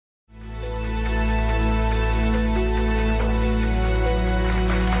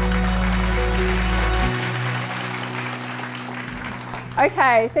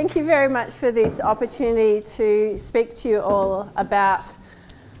Okay, thank you very much for this opportunity to speak to you all about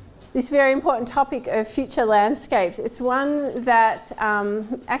this very important topic of future landscapes. It's one that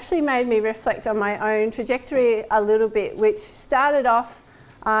actually made me reflect on my own trajectory a little bit, which started off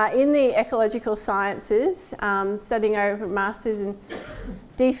in the ecological sciences, studying over a Masters in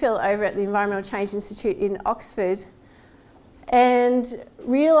DPhil over at the Environmental Change Institute in Oxford, and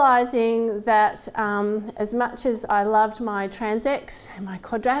realising that as much as I loved my transects and my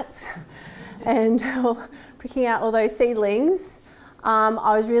quadrats and pricking out all those seedlings,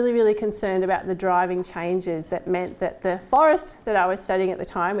 I was really concerned about the driving changes that meant that the forest that I was studying at the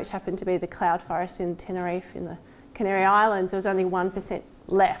time, which happened to be the cloud forest in Tenerife in the Canary Islands, there was only 1%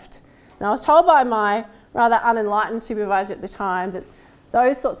 left. And I was told by my rather unenlightened supervisor at the time that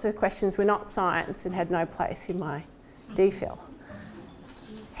those sorts of questions were not science and had no place in my DPhil.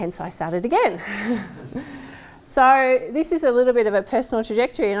 Hence I started again. So this is a little bit of a personal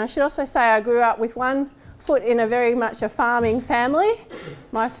trajectory, and I should also say I grew up with one foot in a very much a farming family.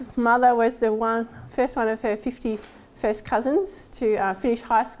 My mother was the first one of her 50 first cousins to finish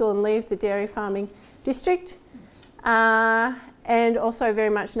high school and leave the dairy farming district. And also very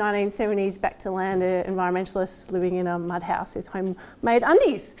much 1970s back to land environmentalists living in a mud house with homemade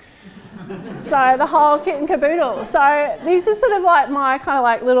undies. So the whole kit and caboodle. So these are sort of like my kind of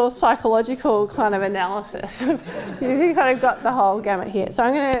like little psychological kind of analysis. You kind of got the whole gamut here. So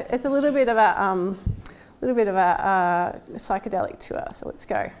it's a little bit of a psychedelic tour. So let's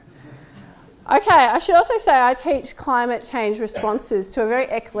go. Okay, I should also say I teach climate change responses to a very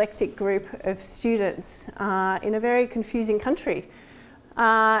eclectic group of students in a very confusing country.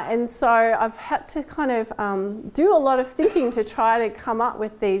 And so I've had to kind of do a lot of thinking to try to come up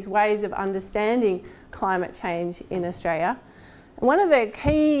with these ways of understanding climate change in Australia. And one of the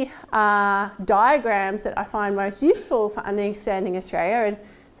key diagrams that I find most useful for understanding Australia, and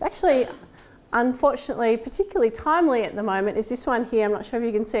it's actually unfortunately particularly timely at the moment, is this one here. I'm not sure if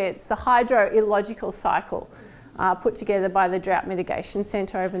you can see it. It's the hydrological cycle put together by the Drought Mitigation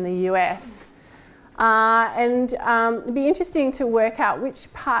Centre over in the US. It'd be interesting to work out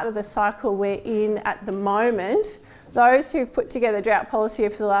which part of the cycle we're in at the moment. Those who've put together drought policy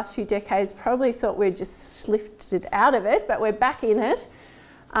over the last few decades probably thought we'd just lifted out of it, but we're back in it.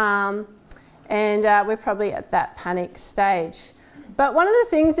 We're probably at that panic stage. But one of the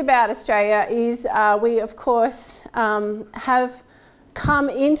things about Australia is we, of course, have come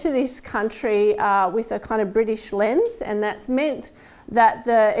into this country with a kind of British lens, and that's meant that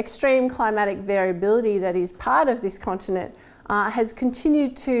the extreme climatic variability that is part of this continent has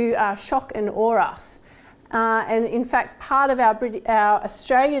continued to shock and awe us. And in fact, part of our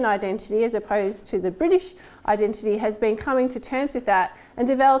Australian identity, as opposed to the British identity, has been coming to terms with that and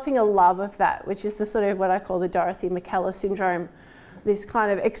developing a love of that, which is the sort of what I call the Dorothy McKellar syndrome. This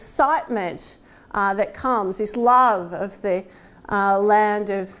kind of excitement that comes, this love of the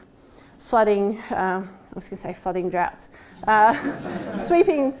land of flooding, I was going to say flooding droughts,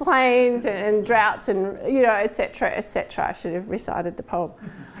 sweeping plains and droughts and, you know, etc., etc. I should have recited the poem.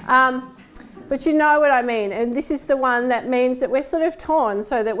 But you know what I mean, and this is the one that means that we're sort of torn,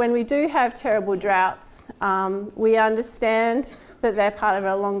 so that when we do have terrible droughts, we understand that they're part of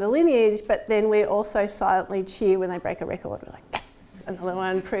a longer lineage, but then we also silently cheer when they break a record. We're like, yes! Another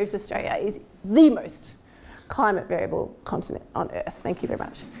one proves Australia is the most climate variable continent on Earth. Thank you very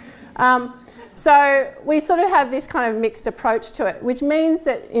much. So we sort of have this kind of mixed approach to it, which means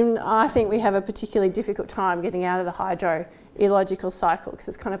that I think we have a particularly difficult time getting out of the hydroecological cycle, because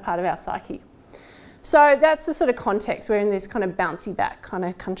it's kind of part of our psyche. So that's the sort of context. We're in this kind of bouncy back kind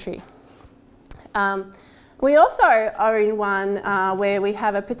of country. We also are in one where we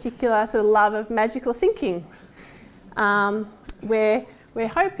have a particular sort of love of magical thinking. Where we're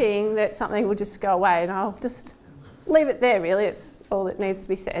hoping that something will just go away, and I'll just leave it there really. It's all that needs to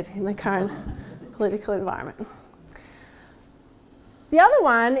be said in the current political environment. The other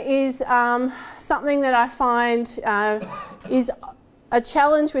one is something that I find is a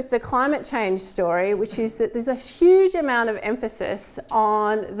challenge with the climate change story, which is that there's a huge amount of emphasis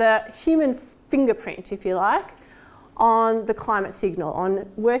on the human fingerprint, if you like, on the climate signal, on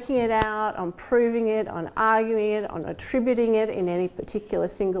working it out, on proving it, on arguing it, on attributing it in any particular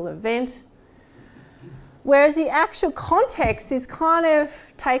single event. Whereas the actual context is kind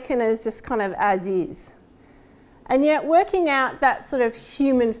of taken as just kind of as is. And yet working out that sort of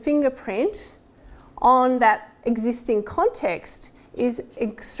human fingerprint on that existing context is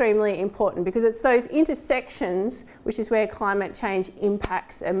extremely important, because it's those intersections which is where climate change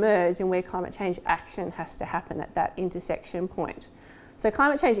impacts emerge and where climate change action has to happen at that intersection point. So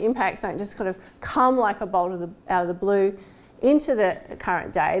climate change impacts don't just kind of come like a bolt out of the blue. into the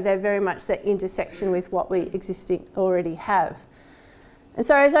current day, they're very much that intersection with what we already have. And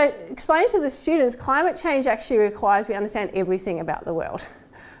so as I explained to the students, climate change actually requires we understand everything about the world.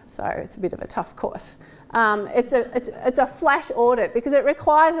 So it's a bit of a tough course. It's a flash audit because it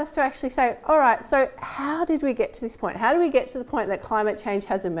requires us to actually say, all right, so how did we get to this point? How do we get to the point that climate change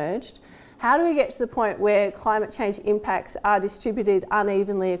has emerged? How do we get to the point where climate change impacts are distributed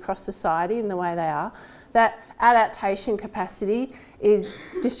unevenly across society in the way they are? That adaptation capacity is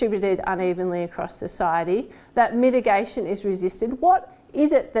distributed unevenly across society, that mitigation is resisted. What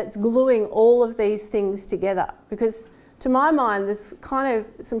is it that's gluing all of these things together? Because to my mind, there's kind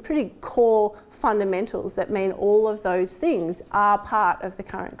of some pretty core fundamentals that mean all of those things are part of the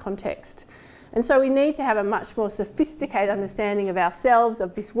current context. And so we need to have a much more sophisticated understanding of ourselves,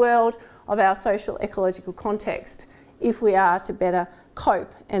 of this world, of our social ecological context, if we are to better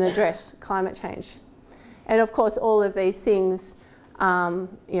cope and address climate change. And of course, all of these things are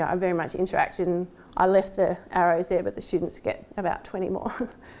very much interacted, and I left the arrows there, but the students get about 20 more.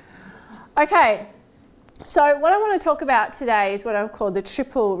 Okay, so what I want to talk about today is what I've called the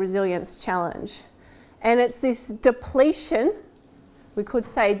triple resilience challenge. And it's this depletion, we could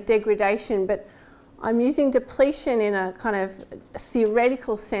say degradation, but I'm using depletion in a kind of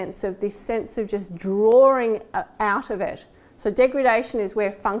theoretical sense of this sense of just drawing out of it. So degradation is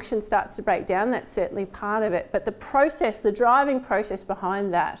where function starts to break down, that's certainly part of it, but the process, the driving process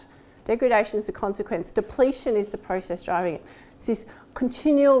behind that, degradation is the consequence, depletion is the process driving it. It's this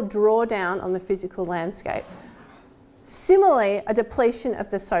continual drawdown on the physical landscape. Similarly, a depletion of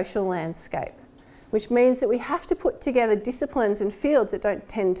the social landscape, which means that we have to put together disciplines and fields that don't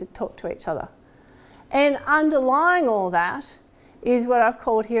tend to talk to each other. And underlying all that is what I've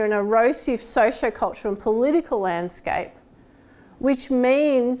called here an erosive socio-cultural and political landscape, which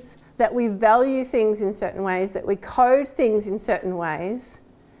means that we value things in certain ways, that we code things in certain ways,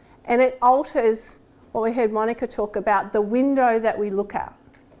 and it alters what we heard Monica talk about, the window that we look at.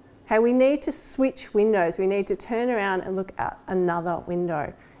 Okay, we need to switch windows. We need to turn around and look at another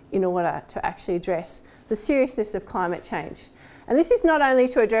window in order to actually address the seriousness of climate change. And this is not only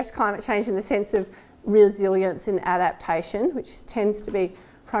to address climate change in the sense of resilience and adaptation, which tends to be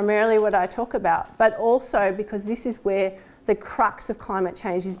primarily what I talk about, but also because this is where the crux of climate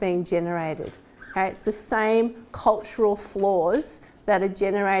change is being generated. Okay? It's the same cultural flaws that are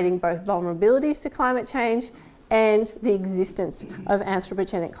generating both vulnerabilities to climate change and the existence of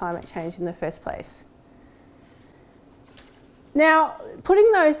anthropogenic climate change in the first place. Now,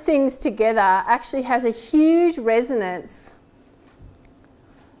 putting those things together actually has a huge resonance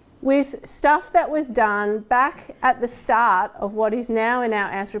with stuff that was done back at the start of what is now in our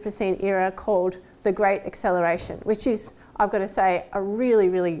Anthropocene era called the Great Acceleration, which is, I've got to say, a really,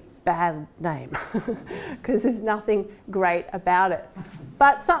 really bad name because there's nothing great about it.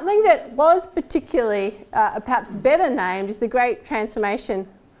 But something that was particularly perhaps better named is the Great Transformation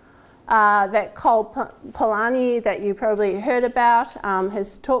that Cole Polanyi, that you probably heard about,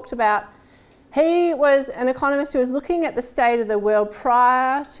 has talked about. He was an economist who was looking at the state of the world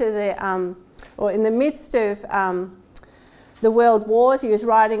prior to the, or in the midst of the world wars. He was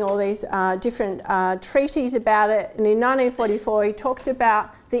writing all these different treatises about it. And in 1944, he talked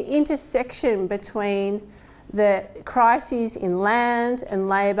about the intersection between the crises in land and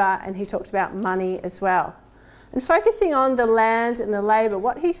labour, and he talked about money as well. And focusing on the land and the labour,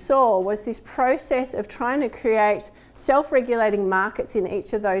 what he saw was this process of trying to create self-regulating markets in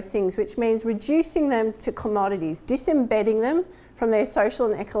each of those things, which means reducing them to commodities, disembedding them from their social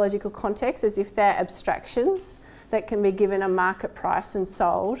and ecological context as if they're abstractions that can be given a market price and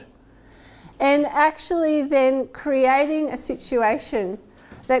sold, and actually then creating a situation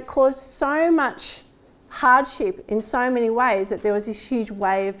that caused so much hardship in so many ways that there was this huge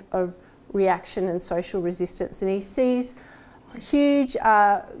wave of reaction and social resistance. And he sees huge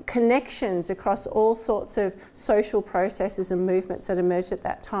connections across all sorts of social processes and movements that emerged at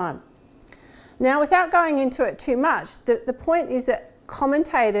that time. Now, without going into it too much, the point is that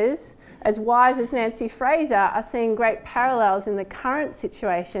commentators as wise as Nancy Fraser are seeing great parallels in the current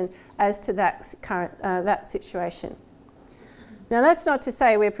situation as to that situation. Now, that's not to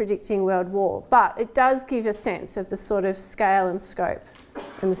say we're predicting world war, but it does give a sense of the sort of scale and scope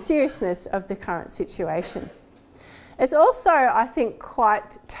and the seriousness of the current situation. It's also, I think,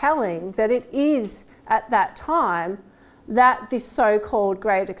 quite telling that it is at that time that this so-called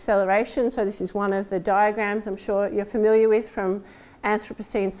Great Acceleration, so this is one of the diagrams I'm sure you're familiar with from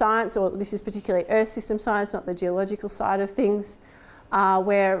Anthropocene science, or this is particularly Earth system science, not the geological side of things,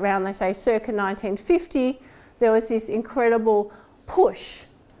 where around, they say, circa 1950, there was this incredible push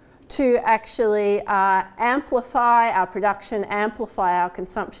to actually amplify our production, amplify our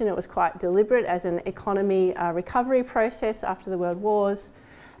consumption. It was quite deliberate as an economy recovery process after the World Wars.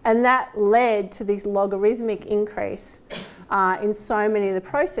 And that led to this logarithmic increase in so many of the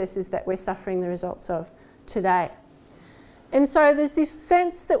processes that we're suffering the results of today. And so there's this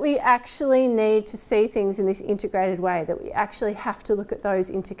sense that we actually need to see things in this integrated way, that we actually have to look at those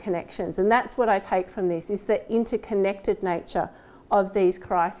interconnections. And that's what I take from this, is the interconnected nature of these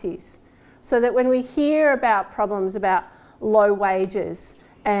crises. So that when we hear about problems about low wages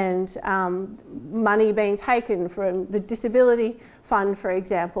and money being taken from the disability fund, for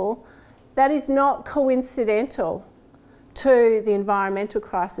example, that is not coincidental to the environmental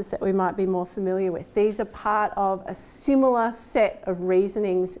crisis that we might be more familiar with. These are part of a similar set of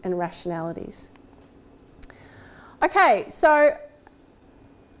reasonings and rationalities. Okay, so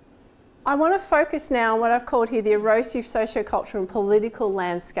I want to focus now on what I've called here the erosive socio-cultural and political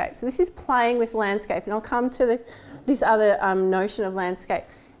landscape. So this is playing with landscape, and I'll come to this other notion of landscape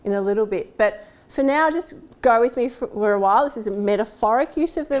in a little bit. But for now, just go with me for a while. This is a metaphoric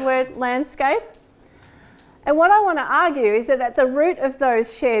use of the word landscape. And what I want to argue is that at the root of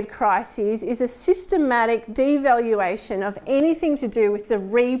those shared crises is a systematic devaluation of anything to do with the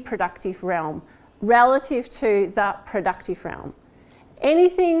reproductive realm relative to the productive realm.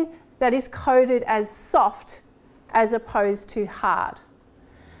 Anything that is coded as soft as opposed to hard.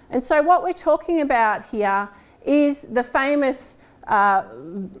 And so what we're talking about here is the famous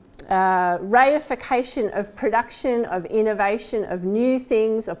reification of production, of innovation, of new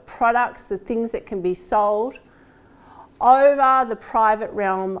things, of products, the things that can be sold, over the private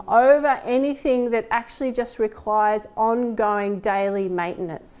realm, over anything that actually just requires ongoing daily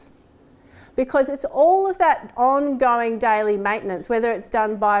maintenance. Because it's all of that ongoing daily maintenance, whether it's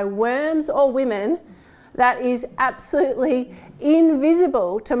done by worms or women, that is absolutely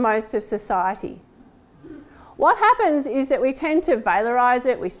invisible to most of society. What happens is that we tend to valorise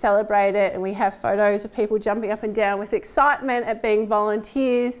it, we celebrate it, and we have photos of people jumping up and down with excitement at being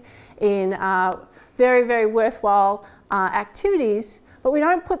volunteers in very, very worthwhile activities, but we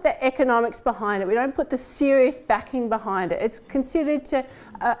don't put the economics behind it, we don't put the serious backing behind it. It's considered to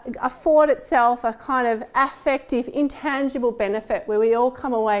afford itself a kind of affective, intangible benefit where we all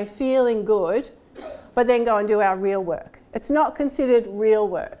come away feeling good, but then go and do our real work. It's not considered real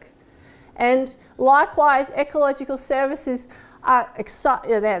work. And likewise, ecological services are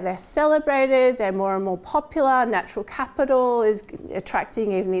they're celebrated, they're more and more popular, natural capital is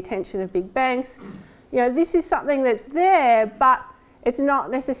attracting even the attention of big banks. You know, this is something that's there, but it's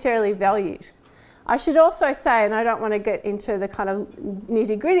not necessarily valued. I should also say, and I don't want to get into the kind of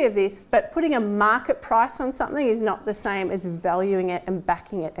nitty-gritty of this, but putting a market price on something is not the same as valuing it and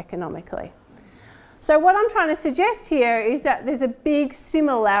backing it economically. So what I'm trying to suggest here is that there's a big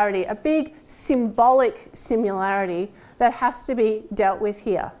similarity, a big symbolic similarity that has to be dealt with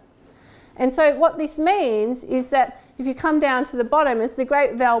here. And so what this means is that if you come down to the bottom, as the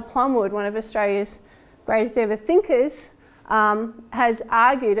great Val Plumwood, one of Australia's greatest ever thinkers, has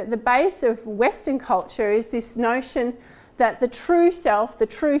argued, at the base of Western culture is this notion that the true self, the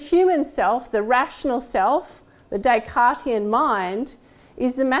true human self, the rational self, the Descartesian mind,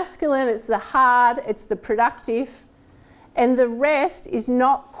 is the masculine, it's the hard, it's the productive, and the rest is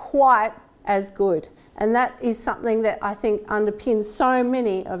not quite as good. And that is something that I think underpins so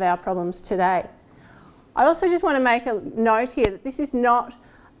many of our problems today. I also just want to make a note here that this is not,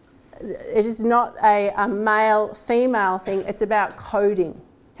 it is not a male-female thing, it's about coding.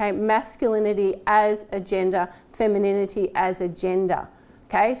 Okay? Masculinity as a gender, femininity as a gender.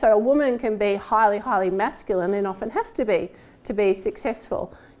 Okay? So a woman can be highly, highly masculine and often has to be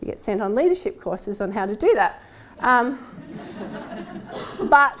successful. You get sent on leadership courses on how to do that.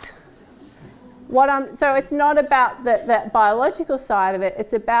 But so it's not about that biological side of it,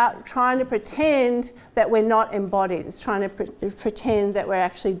 it's about trying to pretend that we're not embodied. It's trying to pretend that we're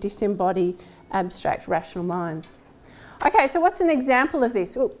actually disembodied, abstract, rational minds. Okay, so what's an example of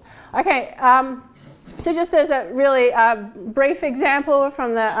this? Ooh. Okay, so just as a really brief example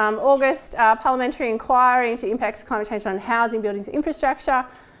from the August parliamentary inquiry into impacts of climate change on housing, buildings, infrastructure,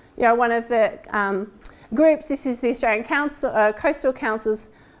 you know, one of the groups, this is the Australian Coastal Councils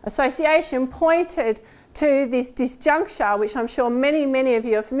Association, pointed to this disjuncture, which I'm sure many, many of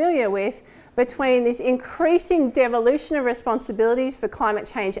you are familiar with, between this increasing devolution of responsibilities for climate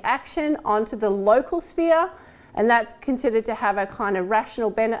change action onto the local sphere, and that's considered to have a kind of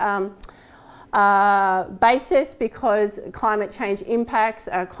rational basis because climate change impacts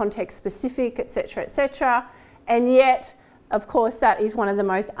are context specific, etc., etc. And yet, of course, that is one of the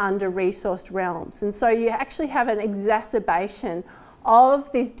most under-resourced realms. And so you actually have an exacerbation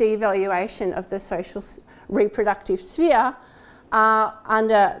of this devaluation of the social reproductive sphere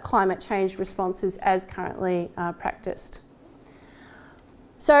under climate change responses as currently practiced.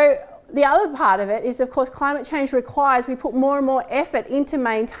 So the other part of it is, of course, climate change requires we put more and more effort into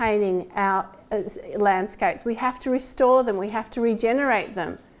maintaining our landscapes. We have to restore them, we have to regenerate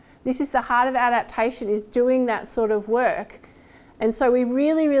them. This is the heart of adaptation, is doing that sort of work. And so we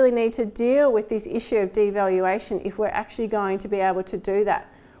really, really need to deal with this issue of devaluation if we're actually going to be able to do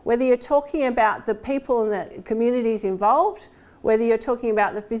that. Whether you're talking about the people and the communities involved, whether you're talking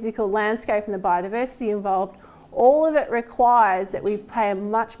about the physical landscape and the biodiversity involved, all of it requires that we pay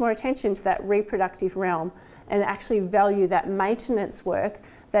much more attention to that reproductive realm and actually value that maintenance work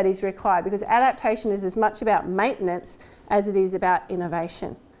that is required, because adaptation is as much about maintenance as it is about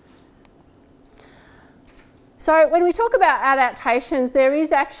innovation. So when we talk about adaptations, there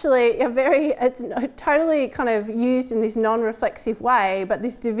is actually it's totally kind of used in this non-reflexive way, but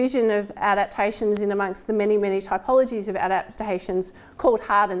this division of adaptations in amongst the many, many typologies of adaptations called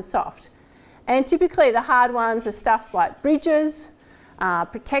hard and soft. And typically the hard ones are stuff like bridges,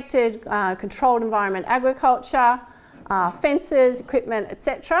 protected, controlled environment agriculture, fences, equipment,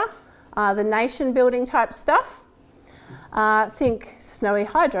 etc. The nation building type stuff. Think snowy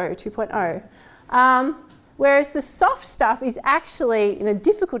hydro 2.0. Whereas the soft stuff is actually, in a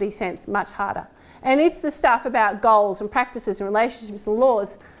difficulty sense, much harder. And it's the stuff about goals and practices and relationships and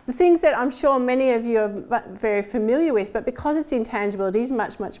laws, the things that I'm sure many of you are very familiar with, but because it's intangible, it is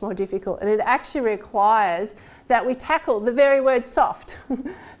much, much more difficult. And it actually requires that we tackle the very word soft.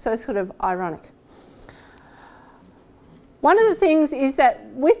 So it's sort of ironic. One of the things is that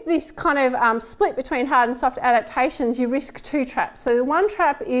with this kind of split between hard and soft adaptations, you risk two traps. So the one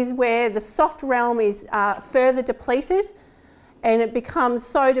trap is where the soft realm is further depleted, and it becomes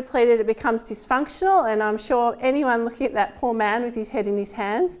so depleted it becomes dysfunctional, and I'm sure anyone looking at that poor man with his head in his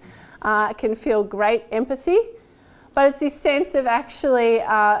hands can feel great empathy. But it's this sense of actually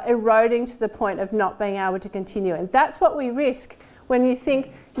eroding to the point of not being able to continue, and that's what we risk when you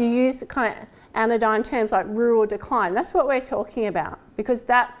think you use kind of anodyne terms like rural decline. That's what we're talking about, because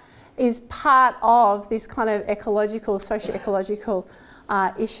that is part of this kind of ecological, socio-ecological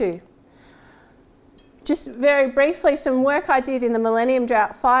issue. Just very briefly, some work I did in the Millennium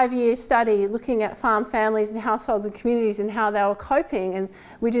Drought 5-year study looking at farm families and households and communities and how they were coping, and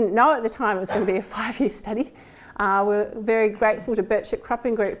we didn't know at the time it was going to be a 5-year study. We're very grateful to Birchip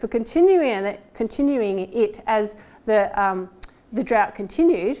Cropping Group for continuing it as the drought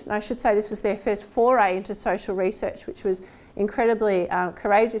continued. And I should say this was their first foray into social research, which was incredibly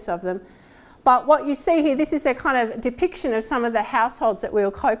courageous of them. But what you see here, this is a kind of depiction of some of the households that we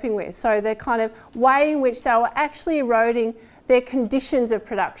were coping with. So the kind of way in which they were actually eroding their conditions of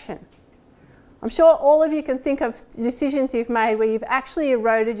production. I'm sure all of you can think of decisions you've made where you've actually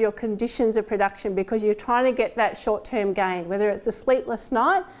eroded your conditions of production because you're trying to get that short-term gain, whether it's a sleepless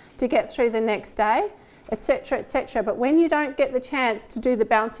night to get through the next day, etc., etc. But when you don't get the chance to do the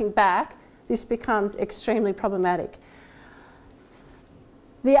bouncing back, this becomes extremely problematic.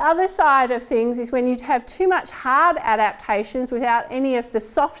 The other side of things is when you have too much hard adaptations without any of the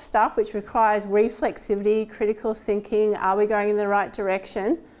soft stuff, which requires reflexivity, critical thinking, are we going in the right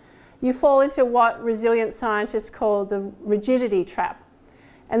direction? You fall into what resilient scientists call the rigidity trap.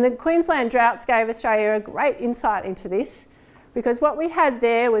 And the Queensland droughts gave Australia a great insight into this, because what we had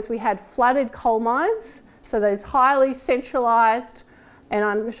there was we had flooded coal mines, so those highly centralised, and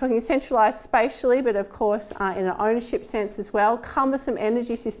I'm talking centralised spatially, but of course in an ownership sense as well, cumbersome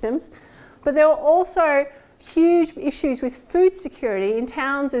energy systems. But there were also huge issues with food security in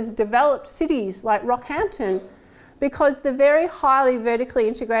towns as developed cities like Rockhampton, because the very highly vertically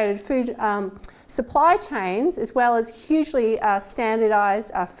integrated food supply chains, as well as hugely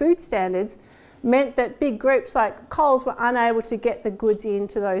standardised food standards, meant that big groups like Coles were unable to get the goods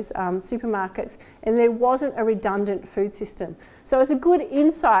into those supermarkets, and there wasn't a redundant food system. So it was a good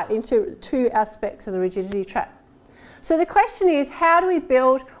insight into two aspects of the rigidity trap. So the question is, how do we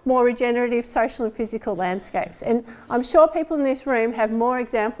build more regenerative social and physical landscapes? And I'm sure people in this room have more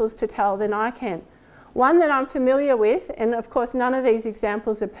examples to tell than I can. One that I'm familiar with, and of course none of these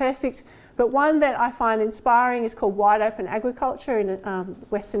examples are perfect, but one that I find inspiring is called Wide Open Agriculture in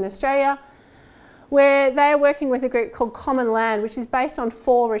Western Australia, where they're working with a group called Common Land, which is based on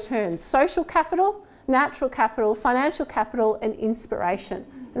 4 returns: social capital, natural capital, financial capital, and inspiration.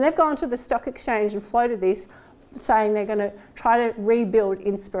 And they've gone to the stock exchange and floated this, saying they're going to try to rebuild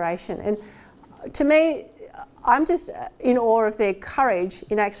inspiration. And to me, I'm just in awe of their courage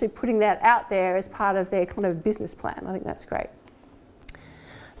in actually putting that out there as part of their kind of business plan. I think that's great.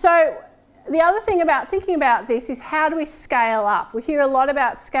 So the other thing about thinking about this is how do we scale up? We hear a lot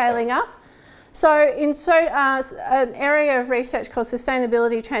about scaling up. So in an area of research called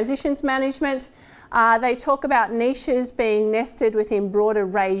sustainability transitions management, they talk about niches being nested within broader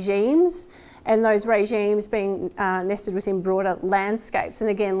regimes, and those regimes being nested within broader landscapes. And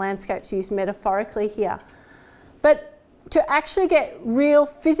again, landscapes used metaphorically here. But to actually get real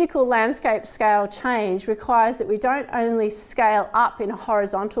physical landscape scale change requires that we don't only scale up in a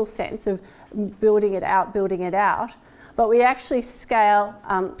horizontal sense of building it out, but we actually scale,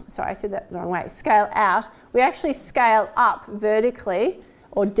 sorry, I said that the wrong way, scale out. We actually scale up vertically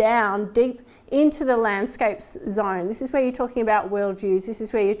or down deep into the landscapes zone. This is where you're talking about worldviews. This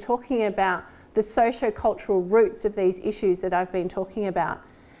is where you're talking about the socio-cultural roots of these issues that I've been talking about.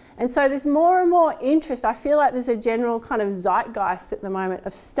 And so there's more and more interest. I feel like there's a general kind of zeitgeist at the moment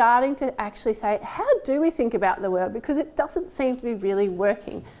of starting to actually say, how do we think about the world? Because it doesn't seem to be really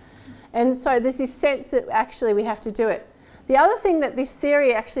working. And so there's this sense that actually we have to do it. The other thing that this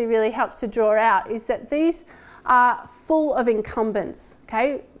theory actually really helps to draw out is that these are full of incumbents,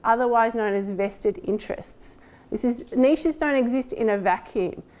 okay? Otherwise known as vested interests. Niches don't exist in a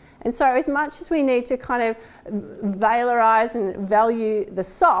vacuum. And so as much as we need to kind of valorise and value the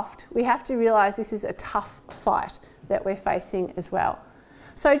soft, we have to realise this is a tough fight that we're facing as well.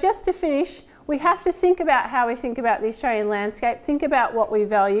 So just to finish, we have to think about how we think about the Australian landscape, think about what we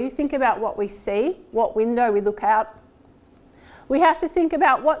value, think about what we see, what window we look out. We have to think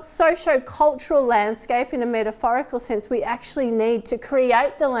about what socio-cultural landscape in a metaphorical sense we actually need to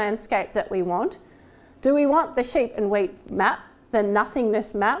create the landscape that we want. Do we want the sheep and wheat map? The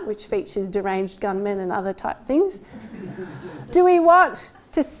nothingness map, which features deranged gunmen and other type things? Do we want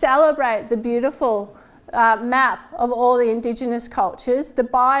to celebrate the beautiful map of all the Indigenous cultures, the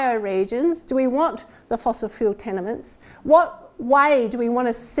bioregions? Do we want the fossil fuel tenements? What way do we want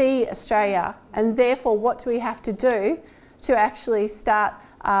to see Australia? And therefore, what do we have to do to actually start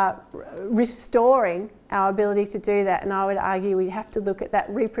restoring our ability to do that? And I would argue we have to look at that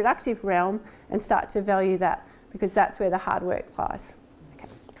reproductive realm and start to value that, because that's where the hard work lies.